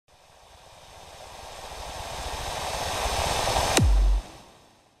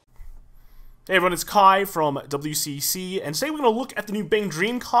Hey everyone, it's Kai from WCC, and today we're going to look at the new Bang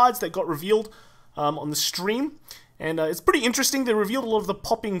Dream cards that got revealed on the stream. And it's pretty interesting. They revealed a lot of the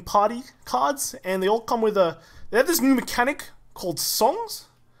Poppin Party cards, and they all come with a... They have this new mechanic called Songs,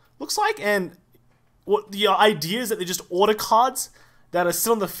 looks like, and what the idea is that they're just order cards that are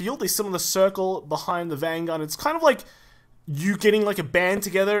sit on the field. They sit on the circle behind the Vanguard. It's kind of like you getting like a band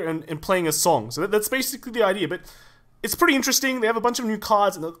together and playing a song. So that's basically the idea, but... It's pretty interesting. They have a bunch of new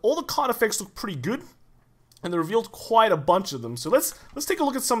cards, and all the card effects look pretty good. And they revealed quite a bunch of them. So let's take a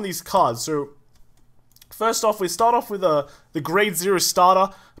look at some of these cards. So first off, we start off with the Grade 0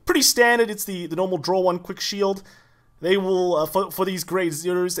 starter. Pretty standard. It's the normal draw one quick shield. They will for these Grade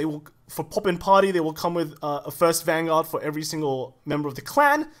 0s, they will for Poppin Party, they will come with a first Vanguard for every single member of the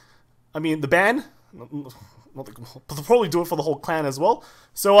clan. I mean the band. They'll probably do it for the whole clan as well.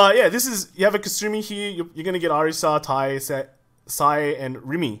 So yeah, this is, you have a Kasumi here, you're gonna get Arisa, Tai, Sai, and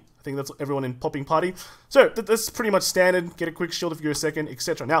Rimi. I think that's everyone in Poppin Party. So that's pretty much standard. Get a quick shield if you're a second,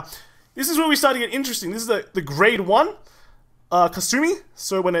 etc. Now, this is where we start to get interesting. This is the Grade 1 Kasumi.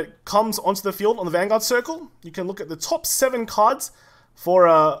 So when it comes onto the field on the Vanguard circle, you can look at the top 7 cards for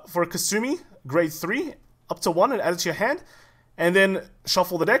a Kasumi, Grade 3, up to 1, and add it to your hand. And then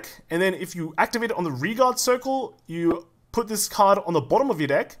shuffle the deck, and then if you activate it on the Regard circle, you put this card on the bottom of your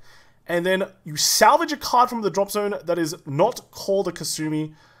deck, and then you salvage a card from the drop zone that is not called a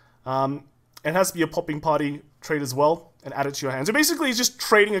Kasumi. It has to be a Poppin Party trade as well, and add it to your hand. So basically, it's just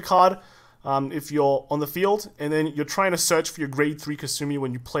trading a card if you're on the field, and then you're trying to search for your Grade 3 Kasumi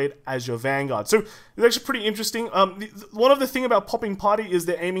when you play it as your Vanguard. So it's actually pretty interesting. One of the thing about Poppin Party is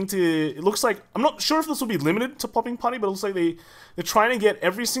they're aiming to, it looks like, I'm not sure if this will be limited to Poppin Party, but it looks like they're trying to get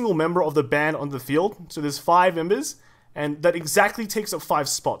every single member of the band on the field. So there's 5 members, and that exactly takes up 5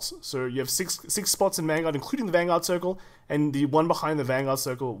 spots. So you have six spots in Vanguard, including the Vanguard circle, and the one behind the Vanguard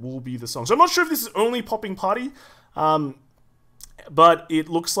circle will be the song. So I'm not sure if this is only Poppin Party, but it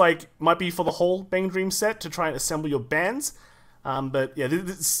looks like might be for the whole Bang Dream set to try and assemble your bands. But yeah,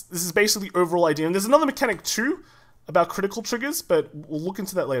 this is basically the overall idea. And there's another mechanic too about critical triggers, but we'll look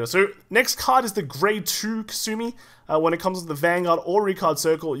into that later. So next card is the Grade 2 Kasumi. When it comes to the Vanguard or Recard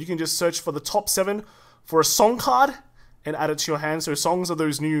circle, you can just search for the top 7 for a song card and add it to your hand. So songs are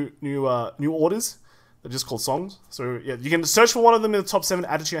those new orders. They're just called songs. So yeah, you can search for one of them in the top 7,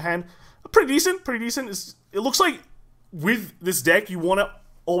 add it to your hand. Pretty decent, pretty decent. It looks like with this deck, you want to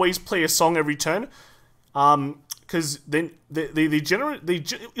always play a song every turn, because then they generally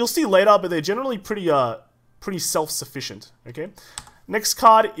you'll see later, but they're generally pretty self-sufficient. Okay, next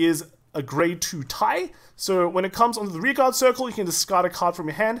card is a Grade 2 Tai. So when it comes onto the Regard circle, you can discard a card from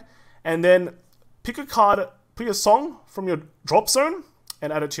your hand, and then pick a song from your drop zone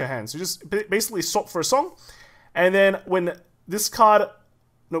and add it to your hand. So just basically swap for a song, and then when this card,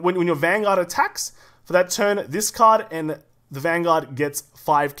 when your Vanguard attacks. For that turn, this card and the Vanguard gets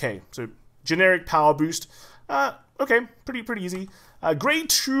 5k. So generic power boost. Okay, pretty easy. Grade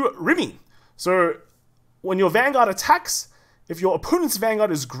 2 Rimi. So when your Vanguard attacks, if your opponent's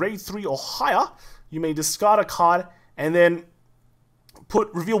Vanguard is Grade 3 or higher, you may discard a card and then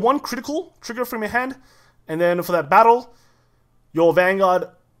reveal 1 critical trigger from your hand. And then for that battle, your Vanguard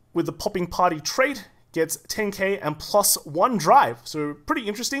with the Poppin Party trait gets 10k and plus 1 drive. So pretty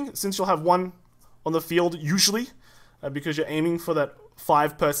interesting, since you'll have 1 on the field usually, because you're aiming for that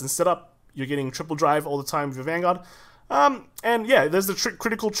 5-person setup. You're getting triple drive all the time with your Vanguard. And yeah, there's the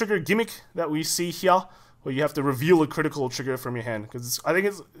critical trigger gimmick that we see here, where you have to reveal a critical trigger from your hand. Because I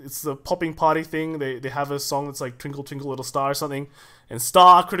think it's the Poppin Party thing. They have a song that's like Twinkle Twinkle Little Star or something. And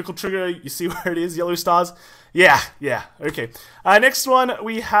star, critical trigger, you see where it is, yellow stars. Yeah, okay. Next one,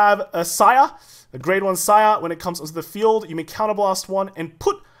 we have a Sire, a Grade 1 Sire. When it comes onto the field, you may counterblast 1 and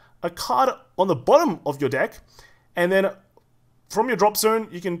put a card on the bottom of your deck, and then from your drop zone,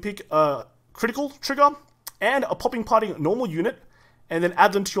 you can pick a critical trigger and a Poppin Party normal unit, and then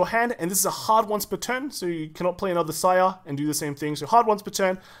add them to your hand. And this is a hard once per turn, so you cannot play another Sire and do the same thing. So hard once per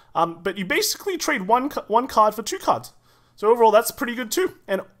turn, but you basically trade one card for 2 cards. So overall, that's pretty good too.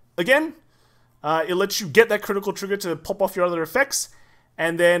 And again, it lets you get that critical trigger to pop off your other effects,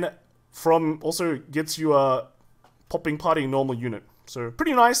 and then also gets you a Poppin Party normal unit. So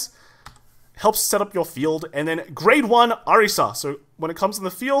pretty nice, helps set up your field. And then Grade 1 Arisa. So when it comes in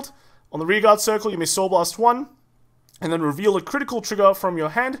the field, on the Regard circle, you may Soul Blast 1, and then reveal a critical trigger from your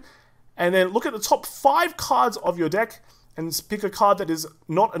hand, and then look at the top 5 cards of your deck, and pick a card that is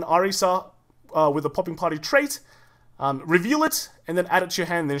not an Arisa with a Poppin Party trait, reveal it, and then add it to your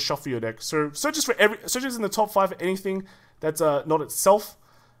hand, and then shuffle your deck. So searches in the top 5 for anything that's not itself.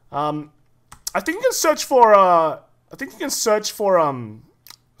 I think you can search for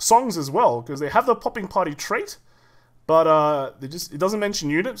songs as well, because they have the Poppin Party trait, but it doesn't mention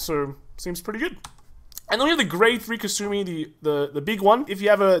unit, so seems pretty good. And then we have the grade 3 Kasumi, the big one. If you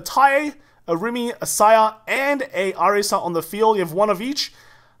have a Tae, a Rimi, a Saya, and a Arisa on the field, you have one of each.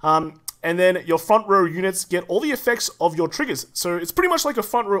 And then your front row units get all the effects of your triggers. So it's pretty much like a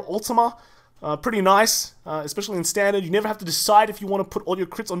front row Ultima. Pretty nice, especially in standard. You never have to decide if you want to put all your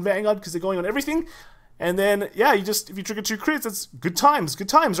crits on Vanguard because they're going on everything. And then, yeah, if you trigger 2 crits, it's good times,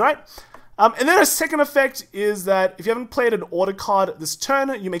 right? And then a second effect is that if you haven't played an order card this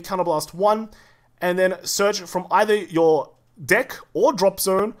turn, you may counterblast 1, and then search from either your deck or drop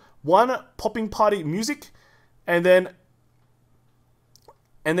zone 1 Poppin Party music, and then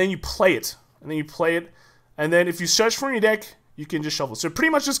you play it. And then if you search from your deck, you can just shuffle. So it pretty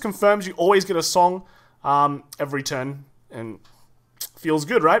much just confirms you always get a song every turn, and feels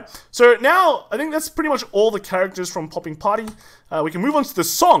good, right? So now, I think that's pretty much all the characters from Poppin Party. We can move on to the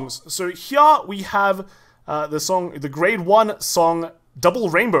songs. So here we have the grade 1 song,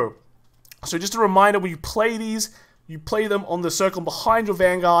 Double Rainbow. So just a reminder, when you play these, you play them on the circle behind your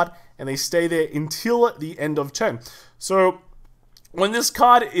Vanguard, and they stay there until the end of turn. So when this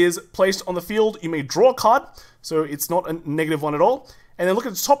card is placed on the field, you may draw a card, so it's not a negative one at all. And then look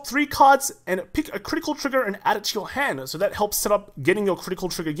at the top 3 cards and pick a critical trigger and add it to your hand. So that helps set up getting your critical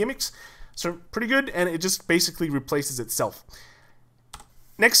trigger gimmicks. So pretty good, and it just basically replaces itself.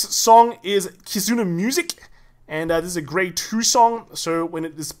 Next song is Kizuna Music, and this is a grade 2 song. So when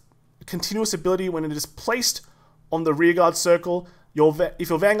it is continuous ability, when it is placed on the rearguard circle, if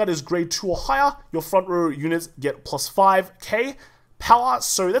your Vanguard is grade 2 or higher, your front row units get plus 5k power.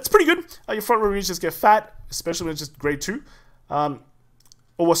 So that's pretty good. Your front row units just get fat, especially when it's just grade 2.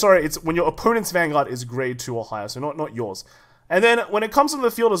 Sorry, it's when your opponent's Vanguard is grade 2 or higher, so not yours. And then when it comes into the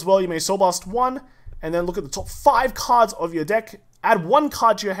field as well, you may Soul Blast 1, and then look at the top 5 cards of your deck, add 1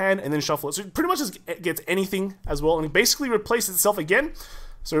 card to your hand, and then shuffle it. So it pretty much just gets anything as well, and it basically replaces itself again.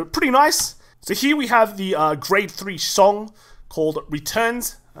 So pretty nice. So here we have the grade 3 song called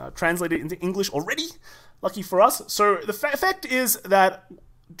Returns, translated into English already. Lucky for us. So the effect is that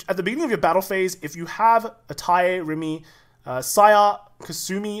at the beginning of your battle phase, if you have a Tae, Rimi, Saya,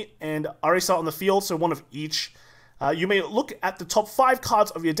 Kasumi, and Arisa on the field, so one of each, you may look at the top 5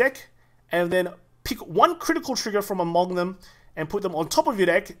 cards of your deck and then pick 1 critical trigger from among them and put them on top of your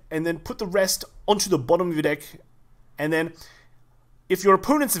deck, and then put the rest onto the bottom of your deck. And then if your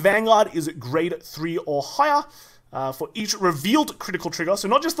opponent's Vanguard is grade 3 or higher, for each revealed critical trigger, so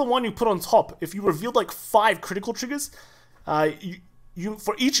not just the one you put on top, if you revealed like 5 critical triggers,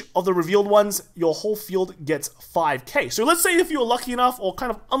 for each of the revealed ones, your whole field gets 5k. So let's say if you're lucky enough or kind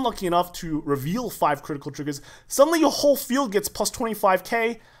of unlucky enough to reveal 5 critical triggers, suddenly your whole field gets plus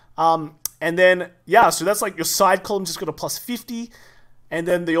 25k. And then, yeah, so that's like your side column just got a plus 50. And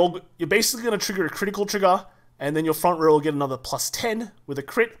then you're basically going to trigger a critical trigger. And then your front row will get another plus 10 with a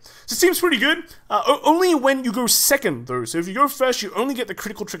crit. So it seems pretty good. Only when you go second, though. So if you go first, you only get the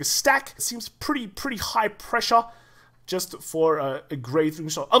critical trigger stack. It seems pretty high pressure just for a grade 3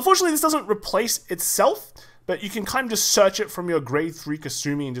 shot. Unfortunately, this doesn't replace itself, but you can kind of just search it from your grade 3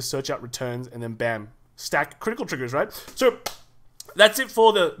 Kasumi and just search out returns, and then bam, stack critical triggers, right? So that's it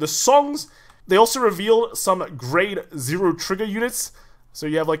for the songs. They also reveal some grade 0 trigger units. So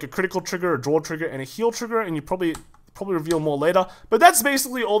you have like a critical trigger, a draw trigger, and a heal trigger, and you probably reveal more later. But that's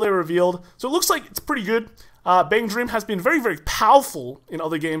basically all they revealed. So it looks like it's pretty good. Bang Dream has been very powerful in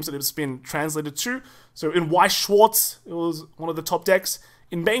other games that it's been translated to. So in Y Schwartz, it was one of the top decks.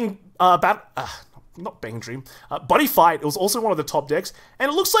 In not Bang Dream, Buddy Fight, it was also one of the top decks. And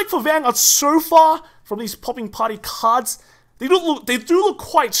it looks like for Vanguard so far, from these Poppin Party cards, they do look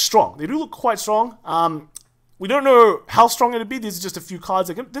quite strong. They do look quite strong. We don't know how strong it'll be. These are just a few cards.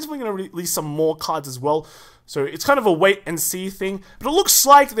 They're definitely going to release some more cards as well. So it's kind of a wait and see thing. But it looks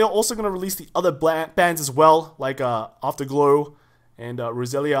like they're also going to release the other bands as well, like Afterglow and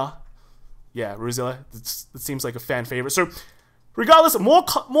Roselia. Yeah, Roselia. That seems like a fan favorite. So regardless,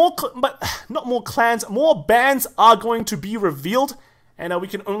 but not more clans, more bands are going to be revealed. And we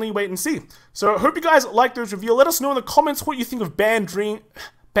can only wait and see. So I hope you guys like those reveals. Let us know in the comments what you think of Bang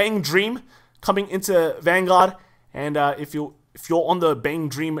Dream coming into Vanguard, and if you're on the Bang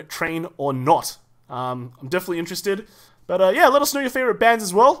Dream train or not. I'm definitely interested. But yeah, let us know your favorite bands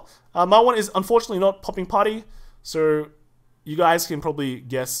as well. My one is unfortunately not Poppin Party, so you guys can probably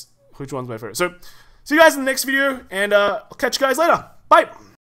guess which one's my favorite. So see you guys in the next video, and I'll catch you guys later. Bye!